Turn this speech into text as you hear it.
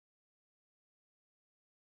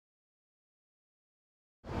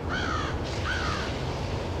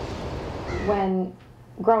when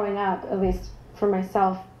growing up, at least for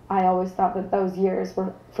myself, I always thought that those years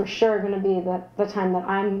were for sure going to be the time that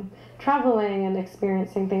I'm traveling and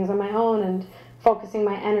experiencing things on my own and focusing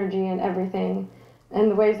my energy and everything.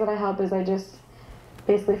 And the ways that I help is I just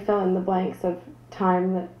basically fill in the blanks of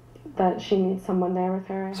time that she needs someone there with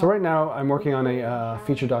her. So right now I'm working on a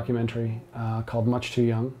feature documentary called Much Too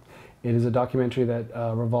Young. It is a documentary that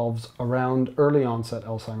revolves around early onset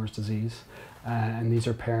Alzheimer's disease, and these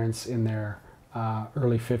are parents in their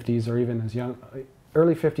early 50s or even as young,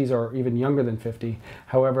 early 50s or even younger than 50.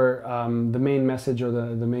 However, the main message or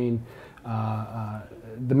the main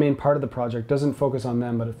part of the project doesn't focus on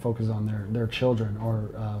them, but it focuses on their children,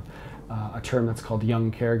 or a term that's called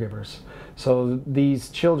young caregivers. So these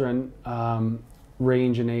children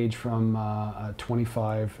range in age from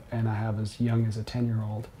 25 and I have as young as a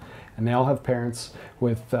 10-year-old. And they all have parents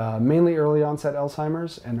with mainly early onset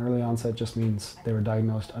Alzheimer's, and early onset just means they were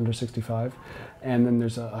diagnosed under 65. And then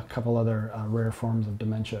there's a couple other rare forms of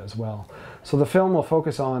dementia as well. So the film will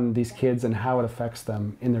focus on these kids and how it affects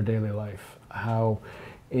them in their daily life, how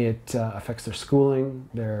it affects their schooling,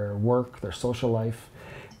 their work, their social life,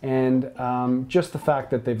 and just the fact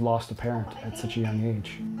that they've lost a parent at such a young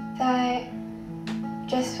age. That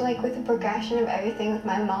just like with the progression of everything with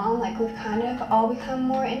my mom, like we've kind of all become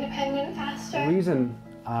more independent faster. The reason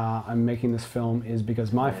I'm making this film is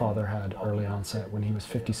because my father had early onset when he was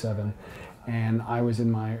 57, and I was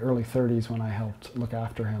in my early 30s when I helped look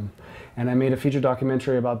after him. And I made a feature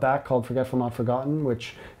documentary about that called Forgetful Not Forgotten,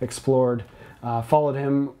 which explored, followed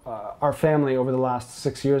him, our family over the last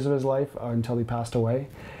 6 years of his life until he passed away.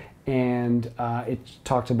 And it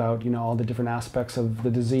talked about, all the different aspects of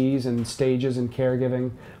the disease and stages in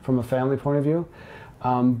caregiving from a family point of view.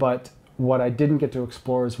 But what I didn't get to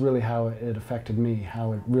explore is really how it affected me,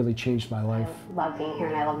 how it really changed my life. I love being here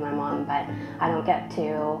and I love my mom, but I don't get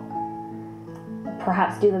to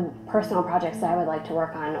perhaps do the personal projects that I would like to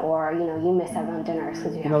work on, or you miss out on dinners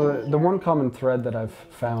because you have the one common thread that I've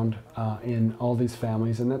found in all these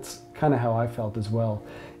families, and that's kind of how I felt as well,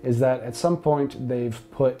 is that at some point they've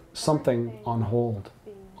put something on hold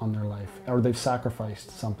on their life, or they've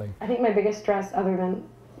sacrificed something. I think my biggest stress, other than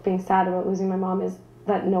being sad about losing my mom, is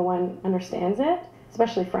that no one understands it,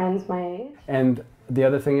 especially friends my age. And the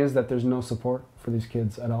other thing is that there's no support for these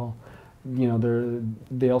kids at all. The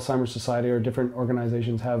Alzheimer's Society or different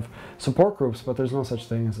organizations have support groups, but there's no such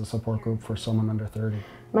thing as a support group for someone under 30.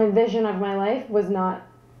 My vision of my life was not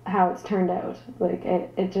how it's turned out. Like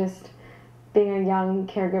it just, being a young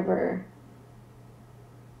caregiver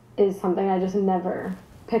is something I just never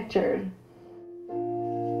pictured.